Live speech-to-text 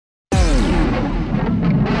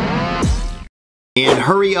In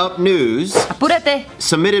Hurry Up News, Apúrate.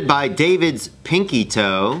 submitted by David's Pinky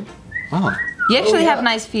Toe. Oh. You actually have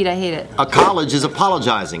nice feet, I hate it. A college is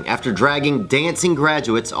apologizing after dragging dancing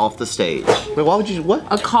graduates off the stage. Wait, why would you, what?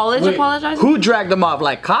 A college apologizing? Who dragged them off?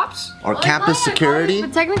 Like cops? Or campus security?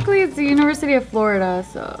 But technically it's the University of Florida,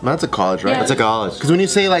 so. That's a college, right? Yeah. That's a college. Because when you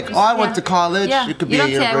say like, oh, I went to college, Yeah. it could You be a don't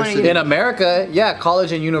say I went to university. In America, yeah,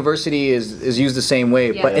 college and university is used the same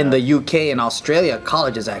way. Yeah. But in the UK and Australia,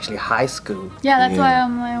 college is actually high school. Yeah, that's why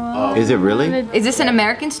I'm like, well. Is it really? Is this an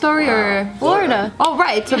American story or? Florida. Oh,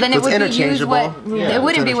 right. So then it It's would be used what? interchangeable. It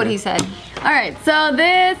wouldn't be what he said. Alright, so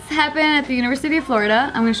this happened at the University of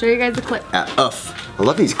Florida. I'm gonna show you guys the clip. I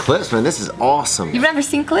love these clips, man. This is awesome. You've never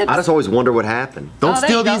seen clips? I just always wonder what happened. Don't there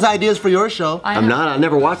steal you go. these ideas for your show. I'm not. I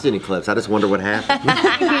never watched any clips. I just wonder what happened.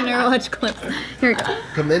 You never watch clips. Here we go.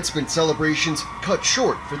 Commencement celebrations cut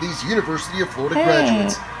short for these University of Florida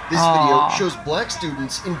graduates. This video shows black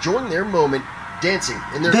students enjoying their moment, dancing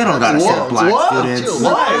in their They don't gotta say black students. Until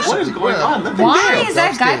Why? the What is going on? Let them Why go. is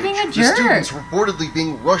that guy being a The jerk? students reportedly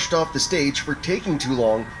being rushed off the stage for taking too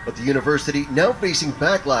long, but the university now facing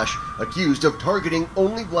backlash, accused of targeting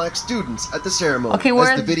only black students at the ceremony. Okay,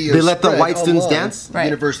 As the video They let the spread white students online, dance? The Right.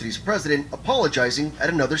 university's president apologizing at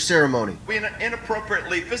another ceremony. We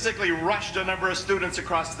inappropriately physically rushed a number of students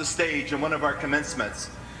across the stage in one of our commencements.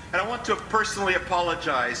 And I want to personally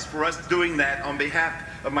apologize for us doing that on behalf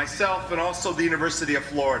of myself and also the University of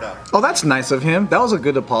Florida. Oh, that's nice of him. That was a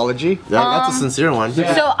good apology. That's a sincere one.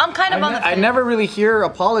 So I'm kind of on the I never really hear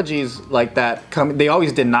apologies like that come. They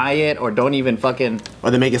always deny it or don't even fucking.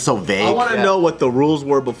 Or they make it so vague. I want to know what the rules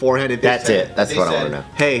were beforehand. If they That's said- it. That's they what I said, wanna know.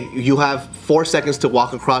 Hey, you have 4 seconds to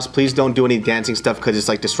walk across. Please don't do any dancing stuff because it's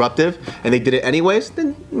like disruptive. And they did it anyways.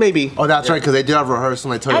 Then maybe. Oh, that's right, because they do have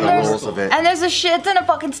rehearsal and they tell you And the rules of it. and there's a shit ton of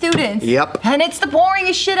fucking students. Yep. And it's the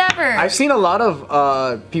boringest shit ever. I've seen a lot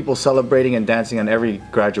of people celebrating and dancing on every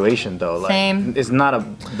graduation though. Like, Same. It's not a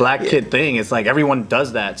black kid thing. It's like everyone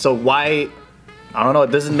does that. So why? I don't know.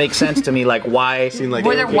 It doesn't make sense to me. Like why? Like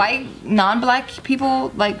Were there white, non-black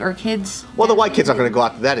people, like, or kids? Well, the white kids aren't gonna go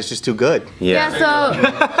after that. It's just too good. Yeah, so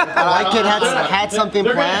A white kid had something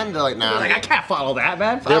planned. They're like, nah. Like I can't follow that,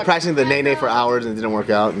 man. They were practicing the nay-nay for hours and it didn't work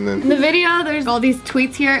out. And then in the video, there's all these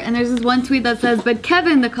tweets here, and there's this one tweet that says, but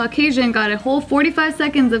Kevin, the Caucasian, got a whole 45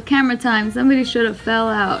 seconds of camera time. Somebody should have fell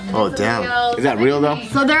out. Oh, damn. is that real though?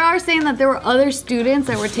 So they are saying that there were other students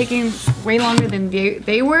that were taking way longer than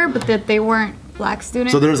they were, but that they weren't black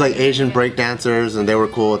students. So there's like Asian break dancers and they were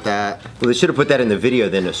cool with that. Well, they should have put that in the video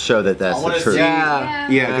then to show that that's the truth. Yeah.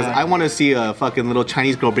 Yeah, because I want to see a fucking little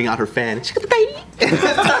Chinese girl bring out her fan. Taking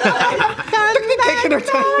her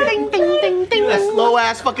time. That slow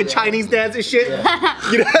ass fucking Chinese dance and shit.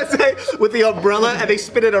 You know what I'm saying? With the umbrella and they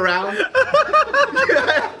spin it around.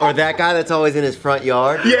 Or that guy that's always in his front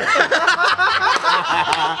yard.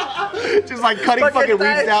 Just like cutting fucking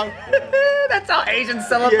weeds down. That's how Asians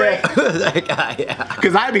celebrate. That guy, yeah.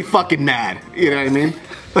 Because I'd be fucking mad. You know what I mean?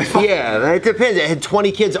 Like, Yeah, it depends. Had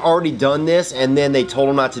 20 kids already done this and then they told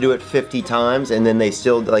them not to do it 50 times and then they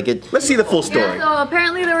still, like it. let's see the full story. Yeah, so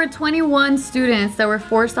apparently there were 21 students that were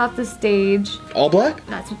forced off the stage. All black?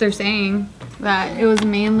 That's what they're saying. That it was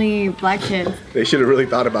mainly black kids. They should have really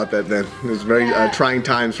thought about that then. It was very Yeah. trying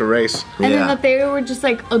times for race. And Yeah. then that they were just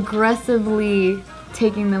like aggressively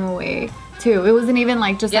taking them away too. It wasn't even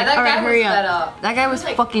like just like, all right, hurry up. That guy was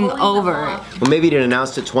fucking over it. Well, maybe he didn't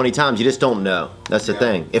announce it 20 times. You just don't know. That's the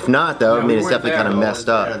thing. If not, though, I mean, it's definitely kind of messed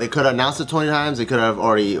Yeah, up. they could have announced it 20 times. They could have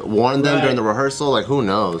already warned them during the rehearsal. Like, who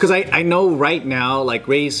knows? Because I know right now, like,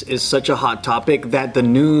 race is such a hot topic that the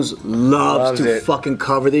news loves to it. fucking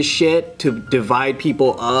cover this shit, to divide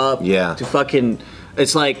people up. Yeah. To fucking,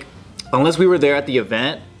 it's like, unless we were there at the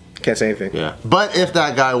event. Can't say anything. Yeah. But if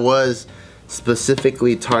that guy was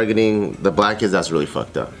specifically targeting the black kids, that's really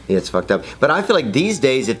fucked up. Yeah, it's fucked up. But I feel like these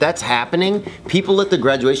days, if that's happening, people at the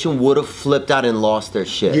graduation would have flipped out and lost their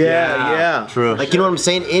shit. Yeah. True. Like, you know what I'm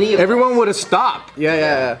saying? Everyone would have stopped.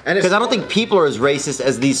 Yeah. And Because I don't think people are as racist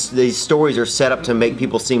as these stories are set up to make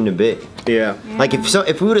people seem to be. Yeah. Like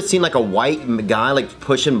if we would have seen like a white guy like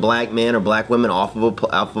pushing black men or black women off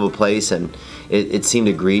of a place and it seemed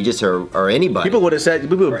egregious or anybody. People would have said,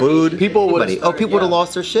 people would have booed. People would Anybody. Oh, people would have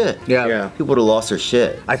lost their shit. Yeah. People would have lost their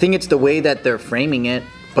shit. I think it's the way that they're framing it,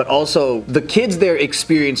 but also the kids there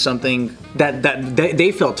experienced something that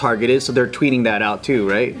they felt targeted, so they're tweeting that out too,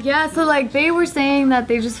 right? Yeah, so like they were saying that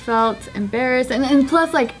they just felt embarrassed, and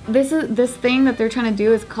plus like this thing that they're trying to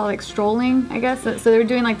do is called like strolling, I guess. So they're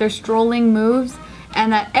doing like their strolling moves,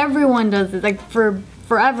 and that everyone does it. Like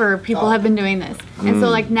forever, people have been doing this, and so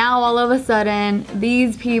like now all of a sudden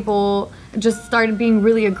these people just started being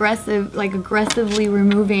really aggressive, like aggressively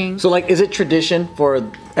removing. So like, is it tradition for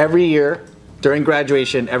every year during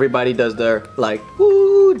graduation, everybody does their like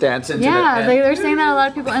woo dance into Yeah, they're saying that a lot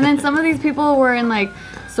of people, and then some of these people were in like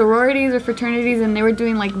sororities or fraternities, and they were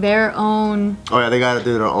doing like their own. Oh yeah, they gotta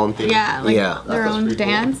do their own thing. Yeah, like their own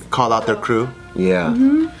dance. Call out their crew. Yeah.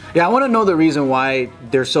 Yeah, I want to know the reason why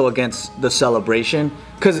they're so against the celebration.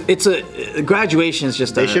 Because it's a graduation is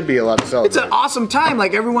just They should be allowed to celebrate. It's an awesome time.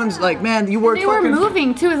 Like everyone's like, man, you worked. They were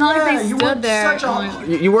moving too. It's not like they stood there.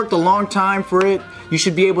 You worked a long time for it. You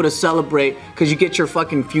should be able to celebrate because you get your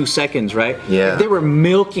fucking few seconds, right? Yeah. They were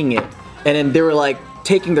milking it, and then they were like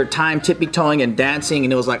taking their time, tippy-toeing and dancing,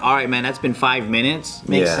 and it was like, all right, man, that's been 5 minutes.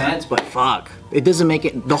 Makes sense, but fuck, it doesn't make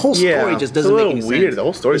it. The whole story just doesn't make any weird. sense. The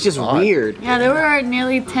whole story is just odd. weird. Yeah, there were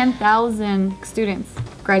nearly 10,000 students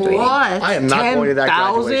graduating. What? I am not going to that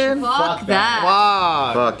graduation. Fuck that.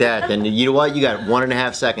 Wow. Fuck that. Then you know what? You got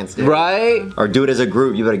 1.5 seconds, dude. Right? Or do it as a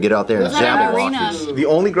group. You better get out there and jab walk. The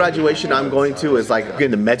only graduation I'm going to is like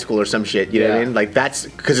getting to med school or some shit. You know what I mean? Like that's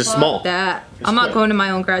because it's small. That. I'm not going to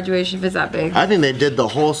my own graduation if it's that big. I think they did the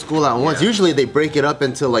whole school at once. Usually they break it up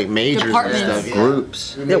into like majors Departments. and stuff.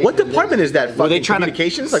 Groups. Yeah, what department is that? Were Fucking they trying to-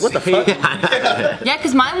 communications? Like what the fuck? Yeah,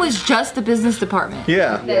 because mine was just the business department.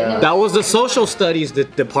 Yeah. That was the social studies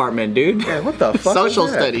department, dude. Yeah, what the fuck? Social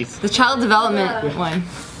is that? studies. The child development one.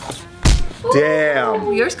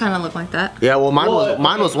 Damn. Yours kind of looked like that. Yeah, well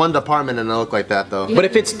mine was one department and it looked like that though. But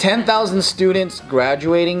if it's 10,000 students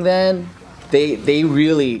graduating, then they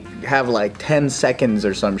really have like 10 seconds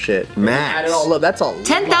or some shit. Max. I don't know. Look, that's all.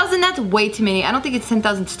 10,000, that's way too many. I don't think it's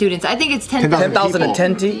 10,000 students. I think it's 10,000. 10,000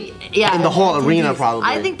 attendee. Yeah. In the whole arena probably.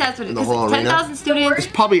 I think that's what it In the is. whole arena. 10,000 students.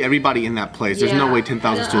 Probably everybody in that place. There's no Yeah. way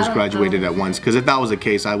 10,000 students graduated at once. Because if that was the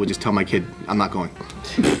case, I would just tell my kid, I'm not going.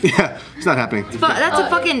 Yeah, it's not happening. That's a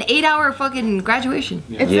fucking 8-hour fucking graduation.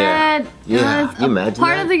 It Yeah. said Yeah. it was Can you imagine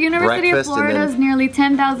part that? of the University Breakfast of and then- Florida's nearly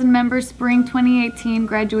 10,000 member spring 2018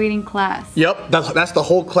 graduating class. Yep, that's the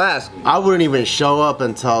whole class. I wouldn't even show up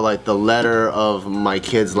until like the letter of my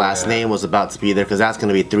kid's last name was about to be there because that's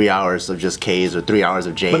gonna be 3 hours of just K's or 3 hours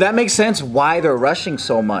of J's. But that makes sense why they're rushing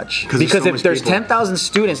so much. there's Because so if much there's people. 10,000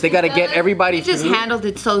 students, they got to get everybody. They just through. handled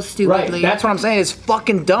it so Right, stupidly. that's what I'm saying. It's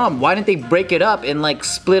fucking dumb. Why didn't they break it up and like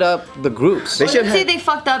split up the groups? They should Let's say they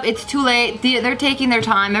fucked up. It's too late. They're taking their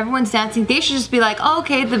time. Everyone's dancing. They should just be like, oh,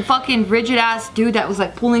 okay, the fucking rigid ass dude that was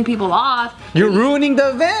like pulling people off. You're ruining the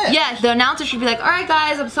event. Yeah, the announcer should be like, all right,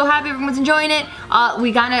 guys, I'm so happy everyone's enjoying it.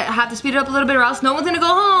 We gotta have to speed it up a little bit, or else no one's gonna go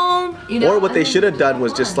home. You know? Or what they should have done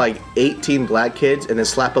was just like 18 black kids and then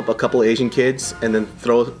slap up a couple Asian kids and then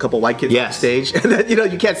throw a couple white kids on Yes. stage. And then,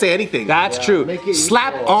 you can't say anything. That's true.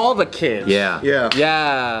 Slap all the kids. Yeah. Yeah.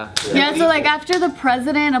 Yeah. Yeah, so like after the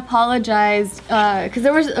president apologized, because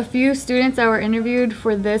there was a few students that were interviewed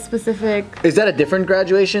for this specific Is that a different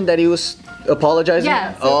graduation that he was apologizing?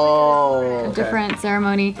 Yeah, so Oh. okay. different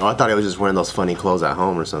ceremony. Oh, I thought he was just wearing those funny clothes at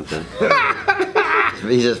home or something.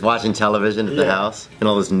 He's just watching television at the house and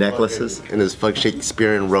all those necklaces. In his fuck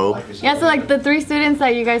Shakespearean robe. Yeah, so like the 3 students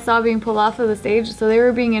that you guys saw being pulled off of the stage, so they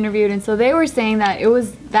were being interviewed, and so they were saying that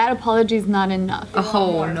that apology is not enough.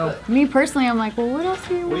 Oh, no. Me personally, I'm like, well, what else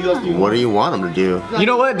do you want? What do you want him to do? You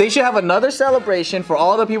know what? They should have another celebration for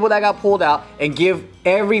all the people that got pulled out and give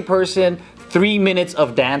every person 3 minutes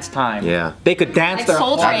of dance time. Yeah. They could dance Like their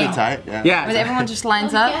Soul whole Train. Tight, yeah. Yeah. Where everyone just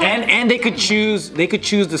lines up. And they could choose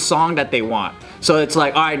the song that they want. So it's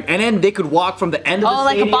like, all right, and then they could walk from the end of the Oh,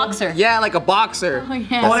 like a stadium. boxer. Yeah, like a boxer. Oh,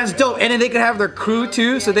 yeah. Oh, that's dope. And then they could have their crew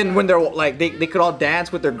too. So then when they're like, they could all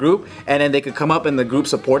dance with their group, and then they could come up and the group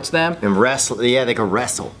supports them. And wrestle. Yeah, they can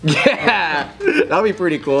wrestle. Yeah, that'd be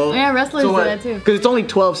pretty cool. Yeah, wrestlers do that too. Because it's only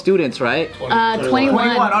 12 students, right? 21.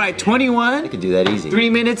 All right, 21. You could do that easy. 3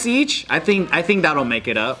 minutes each. I think that'll make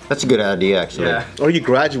it up. That's a good idea, actually. Yeah. Or you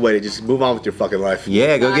graduated, just move on with your fucking life.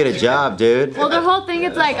 Yeah, go get a job, dude. Well, the whole thing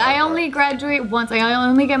is like, I only graduate once. I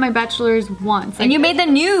only get my bachelor's once. And you made the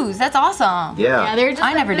news. That's awesome. Yeah. Yeah, they're just.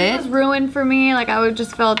 I like, never this did. was ruined for me. Like I would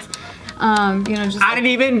just felt, just. I didn't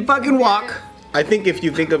even fucking walk. I think if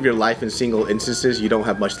you think of your life in single instances, you don't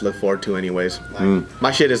have much to look forward to anyways. My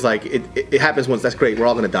shit is like, it happens once, that's great, we're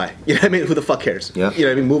all gonna die. You know what I mean? Who the fuck cares? Yeah. You know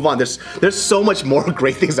what I mean? Move on. There's so much more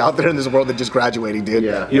great things out there in this world than just graduating, dude.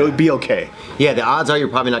 Yeah. You'll be okay. Yeah, the odds are you're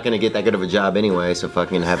probably not going to get that good of a job anyway, so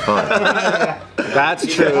fucking have fun. That's Or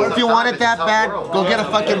true. if you want it that bad, go get a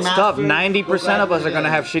fucking Tough. master's. 90% of us are gonna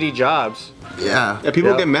have shitty jobs. Yeah. And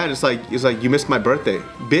people get mad. It's like you missed my birthday,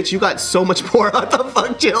 bitch. You got so much more. What the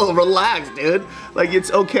fuck? Chill, relax, dude. Like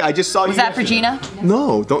it's okay. I just saw you. Was that for Gina?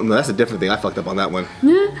 No, don't. No, that's a different thing. I fucked up on that one.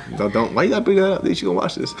 Don't. Why you gotta bring that up? You should go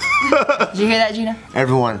watch this. Did you hear that, Gina?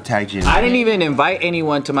 Everyone tag Gina. I didn't even invite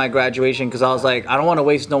anyone to my graduation because I was like, I don't want to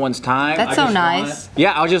waste no one's time. That's so nice.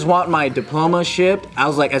 Yeah, I just want my diploma shipped. I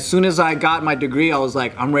was like, as soon as I got my degree, I was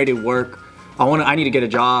like, I'm ready to work. I need to get a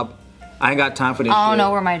job. I ain't got time for this I don't shit.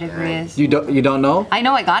 know where my degree is. You don't know? I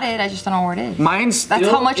know I got it. I just don't know where it is. Mine's still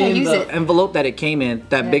That's how much I in use the it. envelope that it came in.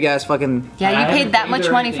 That big ass fucking. Yeah, you I paid haven't that paid much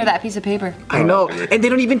or money anything. for that piece of paper. I know, and they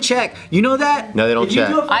don't even check. You know that? No, they don't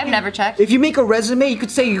check. I've never checked. If you make a resume, you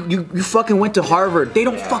could say you fucking went to Harvard. They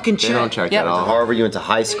don't fucking check. They don't check Yep. at all. Harvard, you went to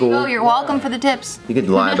high school. Oh, you're welcome for the tips. You could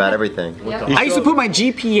lie about everything. I used to put my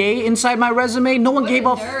GPA inside my resume. No one gave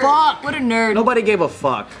a fuck. What a nerd. Nobody gave a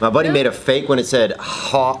fuck. My buddy made a fake when it said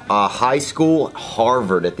high school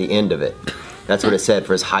Harvard at the end of it. That's what it said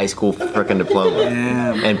for his high school freaking diploma.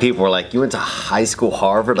 Damn. And people were like, you went to high school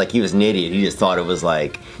Harvard? Like he was an idiot. He just thought it was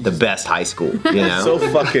like the best high school, you know? So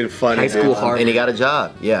fucking funny. High school dude. Harvard. And he got a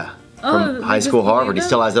job, yeah. From high school Harvard. He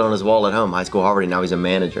still has it on his wall at home. High school Harvard, and now he's a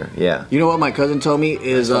manager. Yeah. You know what my cousin told me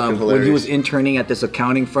is fucking when he hilarious. was interning at this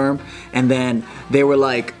accounting firm, and then they were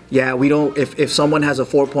like, yeah, we don't, if someone has a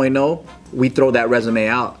 4.0, we throw that resume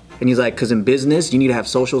out. And he's like, because in business, you need to have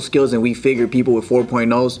social skills, and we figure people with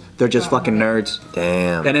 4.0s, they're just fucking nerds.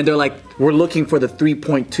 Damn. And then they're like, we're looking for the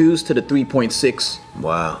 3.2s to the 3.6.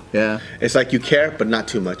 Wow. Yeah. It's like you care, but not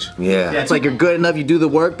too much. Yeah. It's like you're good enough, you do the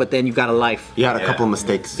work, but then you got a life. You had a couple of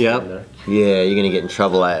mistakes. Yep. Yeah, you're gonna get in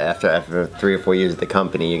trouble after 3 or 4 years at the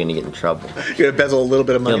company. You're gonna get in trouble. You're gonna embezzle a little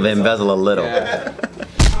bit of money. You'll embezzle a little.